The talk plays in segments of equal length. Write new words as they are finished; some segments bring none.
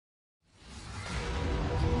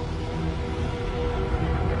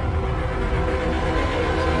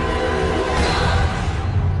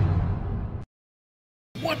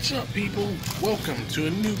What's up, people? Welcome to a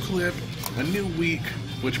new clip, a new week,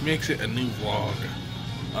 which makes it a new vlog.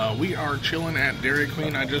 We are chilling at Dairy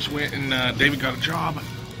Queen. I just went and David got a job.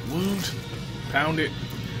 Woot, pound it.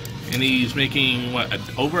 And he's making, what,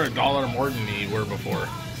 over $1 more than he were before.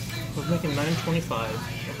 I was making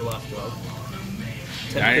 $9.25 at the last job.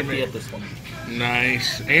 $10.50 at this one.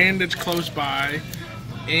 Nice. And it's close by.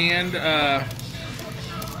 And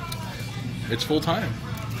it's full time.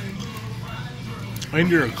 And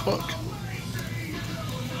you're a cook.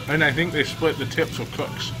 And I think they split the tips with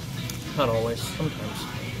cooks. Not always. Sometimes.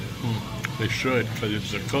 They should, because it's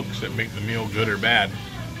the cooks that make the meal good or bad.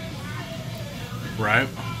 Right?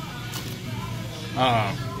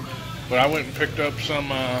 But I went and picked up some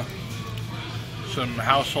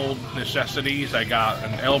household necessities. I got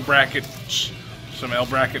an L brackets, some L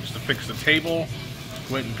brackets to fix the table.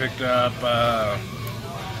 Went and picked up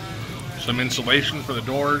some insulation for the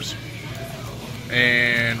doors.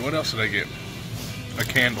 And what else did I get? A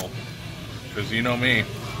candle. Because you know me,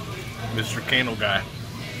 Mr. Candle Guy.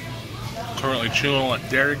 Currently chilling at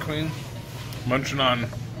Dairy Queen, munching on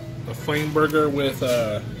a flame burger with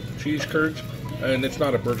cheese curds. And it's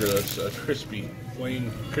not a burger, it's a crispy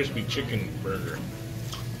chicken burger.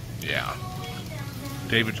 Yeah.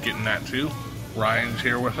 David's getting that too. Ryan's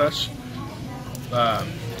here with us.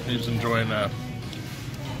 He's enjoying a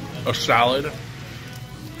salad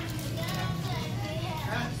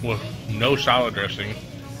with no salad dressing.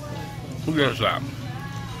 Who does that?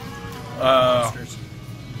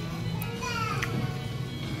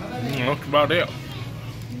 That's about it.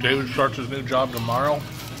 David starts his new job tomorrow,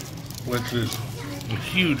 which is a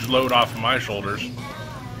huge load off of my shoulders.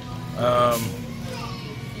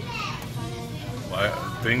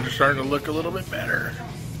 Things are starting to look a little bit better.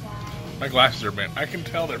 My glasses are bent. I can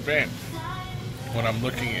tell they're bent when I'm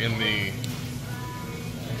looking in the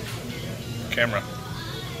camera.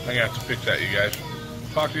 I'm gonna have to fix that, you guys.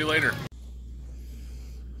 Talk to you later.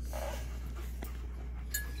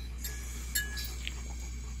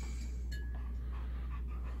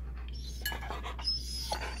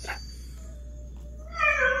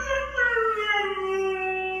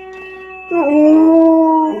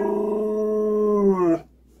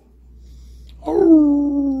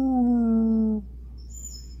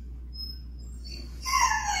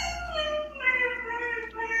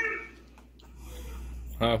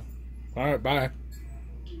 Alright, bye.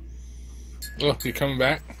 Oh, you coming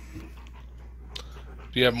back?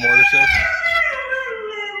 Do you have more to say?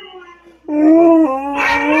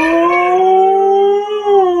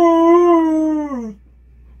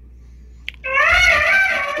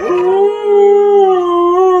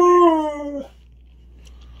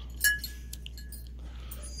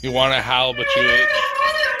 You want to howl, but you itch.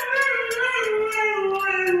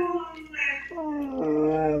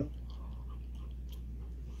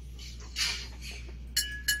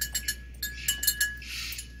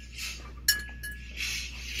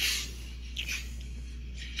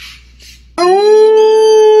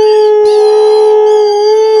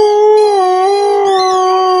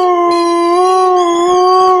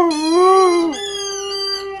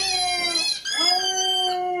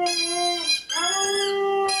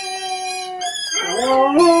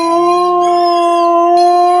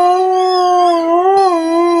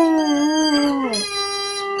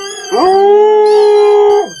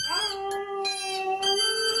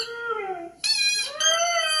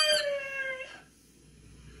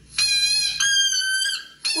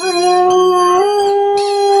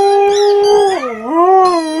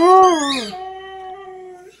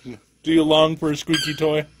 Do you long for a squeaky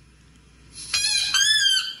toy?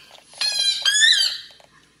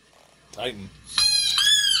 Titan.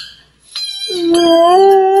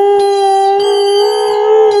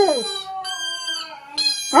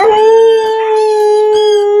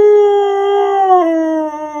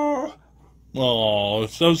 Oh,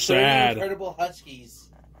 it's so sad. Incredible Huskies.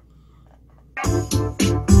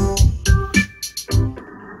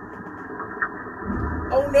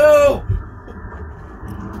 Oh no!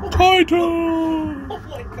 Titan! Oh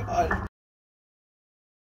my god.